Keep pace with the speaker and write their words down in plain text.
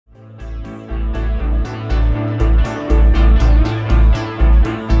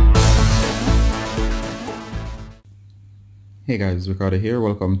Hey guys, Ricardo here.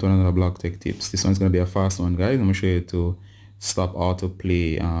 Welcome to another Blog Tech Tips. This one's going to be a fast one, guys. I'm going to show you to stop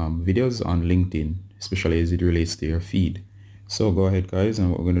autoplay videos on LinkedIn, especially as it relates to your feed. So go ahead, guys,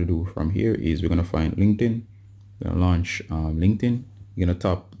 and what we're going to do from here is we're going to find LinkedIn. We're going to launch LinkedIn. You're going to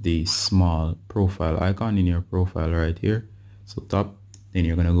tap the small profile icon in your profile right here. So tap, then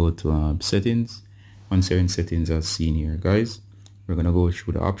you're going to go to settings. Once you're in settings as seen here, guys, we're going to go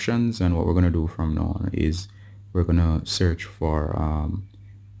through the options, and what we're going to do from now on is we're gonna search for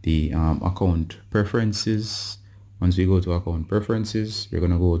the account preferences. Once we go to account preferences, we're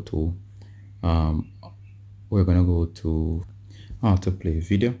gonna go to autoplay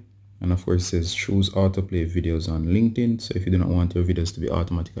video, and of course it says choose autoplay videos on LinkedIn. So if you do not want your videos to be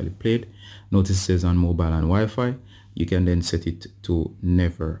automatically played, notice it says on mobile and Wi-Fi, you can then set it to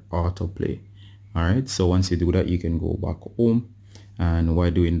never autoplay. All right, so once you do that, you can go back home, and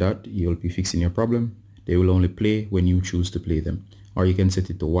while doing that, you'll be fixing your problem. They will only play when you choose to play them, or you can set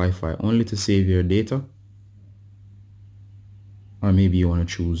it to Wi-Fi only to save your data, or maybe you want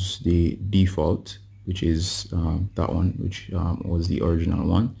to choose the default, which is that one, which was the original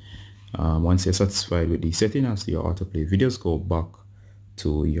one. Once you're satisfied with the setting as to your autoplay videos, go back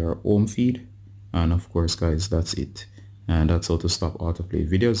to your home feed, and of course, guys, that's it. And that's how to stop autoplay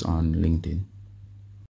videos on LinkedIn.